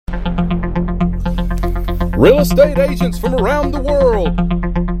Real estate agents from around the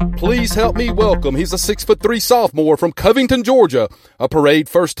world. Please help me welcome. He's a 6'3" sophomore from Covington, Georgia, a parade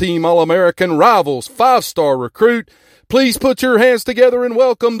first-team All-American, Rivals 5-star recruit. Please put your hands together and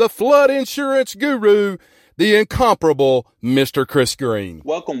welcome the flood insurance guru, the incomparable Mr. Chris Green.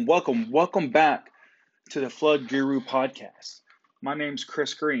 Welcome back to the Flood Guru podcast. My name's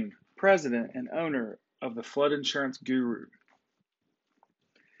Chris Green, president and owner of the Flood Insurance Guru.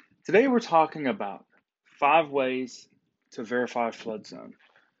 Today we're talking about 5 ways to verify a flood zone.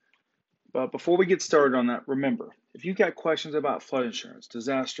 But before we get started on that, remember, if you've got questions about flood insurance,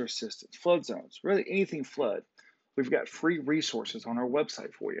 disaster assistance, flood zones, really anything flood, we've got free resources on our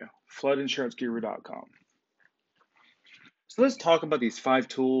website for you, floodinsuranceguru.com. So let's talk about these 5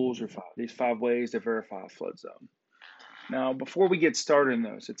 tools or these 5 ways to verify a flood zone. Now, before we get started in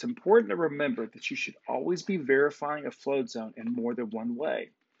those, it's important to remember that you should always be verifying a flood zone in more than one way.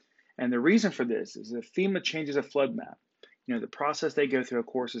 And the reason for this is if FEMA changes a flood map, the process they go through, of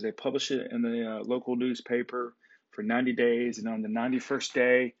course, is they publish it in the local newspaper for 90 days, and on the 91st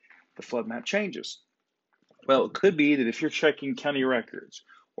day, the flood map changes. Well, it could be that if you're checking county records,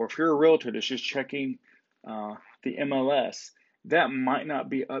 or if you're a realtor that's just checking the MLS, that might not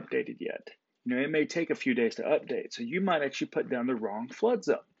be updated yet. It may take a few days to update, so you might actually put down the wrong flood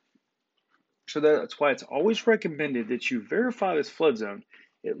zone. So that's why it's always recommended that you verify this flood zone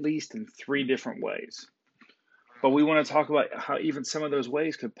at least in 3 different ways. But we want to talk about how even some of those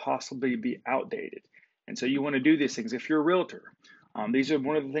ways could possibly be outdated. And so you want to do these things. If you're a realtor, these are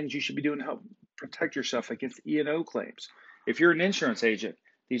one of the things you should be doing to help protect yourself against E&O claims. If you're an insurance agent,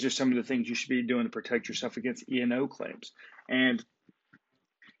 these are some of the things you should be doing to protect yourself against E&O claims. And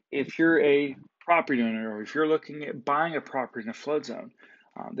if you're a property owner, or if you're looking at buying a property in a flood zone,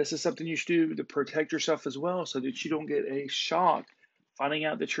 this is something you should do to protect yourself as well, so that you don't get a shock finding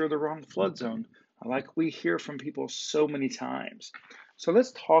out that you're the wrong flood zone, like we hear from people so many times. So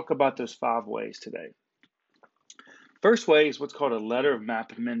let's talk about those 5 ways today. First way is what's called a letter of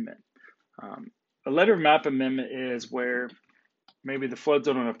map amendment. A letter of map amendment is where maybe the flood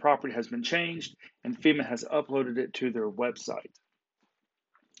zone on a property has been changed and FEMA has uploaded it to their website.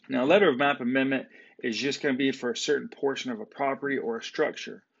 Now, a letter of map amendment is just going to be for a certain portion of a property or a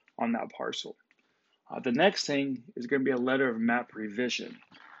structure on that parcel. The next thing is going to be a letter of map revision.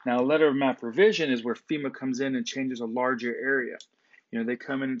 Now, a letter of map revision is where FEMA comes in and changes a larger area. They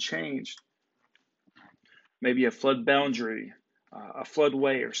come in and change maybe a flood boundary, a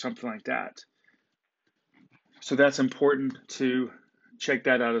floodway, or something like that. So that's important to check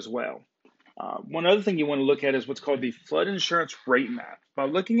that out as well. One other thing you want to look at is what's called the flood insurance rate map. By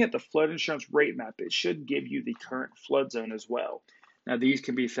looking at the flood insurance rate map, it should give you the current flood zone as well. Now, these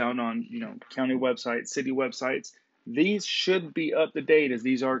can be found on, county websites, city websites. These should be up to date as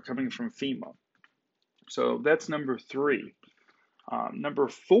these are coming from FEMA. So that's number 3. Number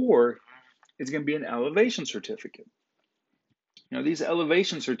 4 is going to be an elevation certificate. These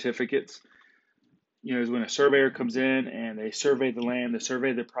elevation certificates, is when a surveyor comes in and they survey the land, they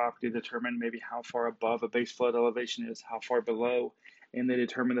survey the property, determine maybe how far above a base flood elevation is, how far below, and they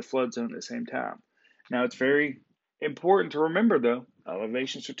determine the flood zone at the same time. Now, it's very important to remember, though,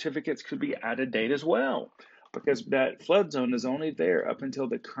 elevation certificates could be out of date as well, because that flood zone is only there up until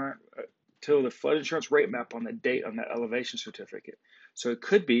the flood insurance rate map on the date on that elevation certificate. So it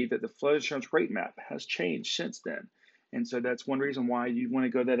could be that the flood insurance rate map has changed since then. And so that's one reason why you want to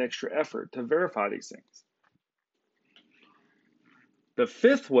go that extra effort to verify these things. The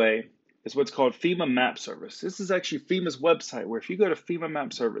 5th way is what's called FEMA Map Service. This is actually FEMA's website, where if you go to FEMA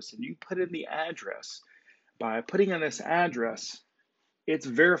Map Service and you put in the address, by putting in this address, it's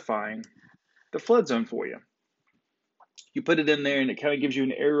verifying the flood zone for you. You put it in there and it kind of gives you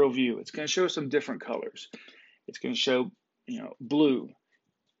an aerial view. It's going to show some different colors. It's going to show, blue,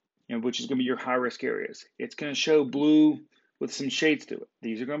 which is going to be your high-risk areas. It's going to show blue with some shades to it.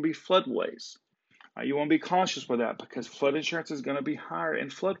 These are going to be floodways. You want to be cautious with that, because flood insurance is going to be higher in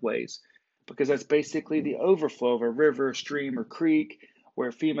floodways, because that's basically the overflow of a river, stream, or creek,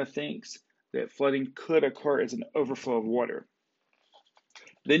 where FEMA thinks that flooding could occur as an overflow of water.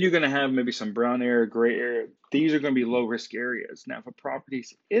 Then you're going to have maybe some brown area, gray area. These are going to be low-risk areas. Now, if a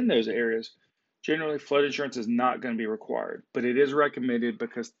property's in those areas, generally flood insurance is not going to be required, but it is recommended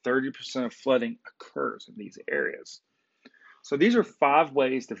because 30% of flooding occurs in these areas. So these are 5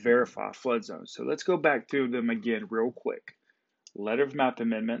 ways to verify flood zones. So let's go back through them again real quick. Letter of map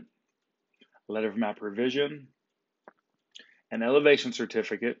amendment, letter of map revision, an elevation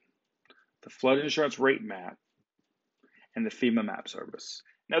certificate, the flood insurance rate map, and the FEMA Map Service.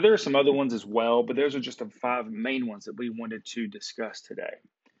 Now, there are some other ones as well, but those are just the 5 main ones that we wanted to discuss today.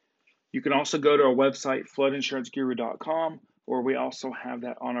 You can also go to our website, floodinsuranceguru.com, where we also have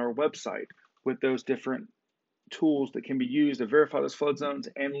that on our website with those different tools that can be used to verify those flood zones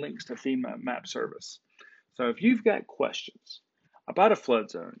and links to FEMA Map service. So if you've got questions about a flood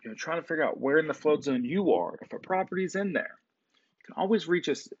zone, trying to figure out where in the flood zone you are, if a property's in there, you can always reach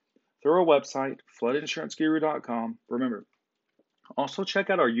us through our website, floodinsuranceguru.com. Remember, also check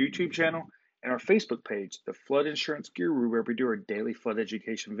out our YouTube channel and our Facebook page, The Flood Insurance Guru, where we do our daily flood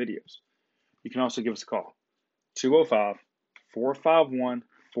education videos. You can also give us a call,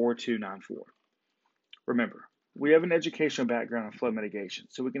 205-451-4294. Remember, we have an educational background in flood mitigation,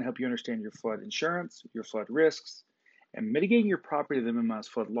 so we can help you understand your flood insurance, your flood risks, and mitigating your property to minimize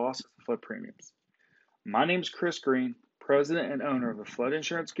flood losses and flood premiums. My name is Chris Green, President and owner of the Flood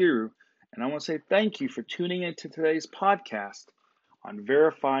Insurance Guru, and I want to say thank you for tuning into today's podcast on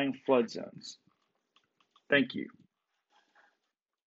verifying flood zones. Thank you.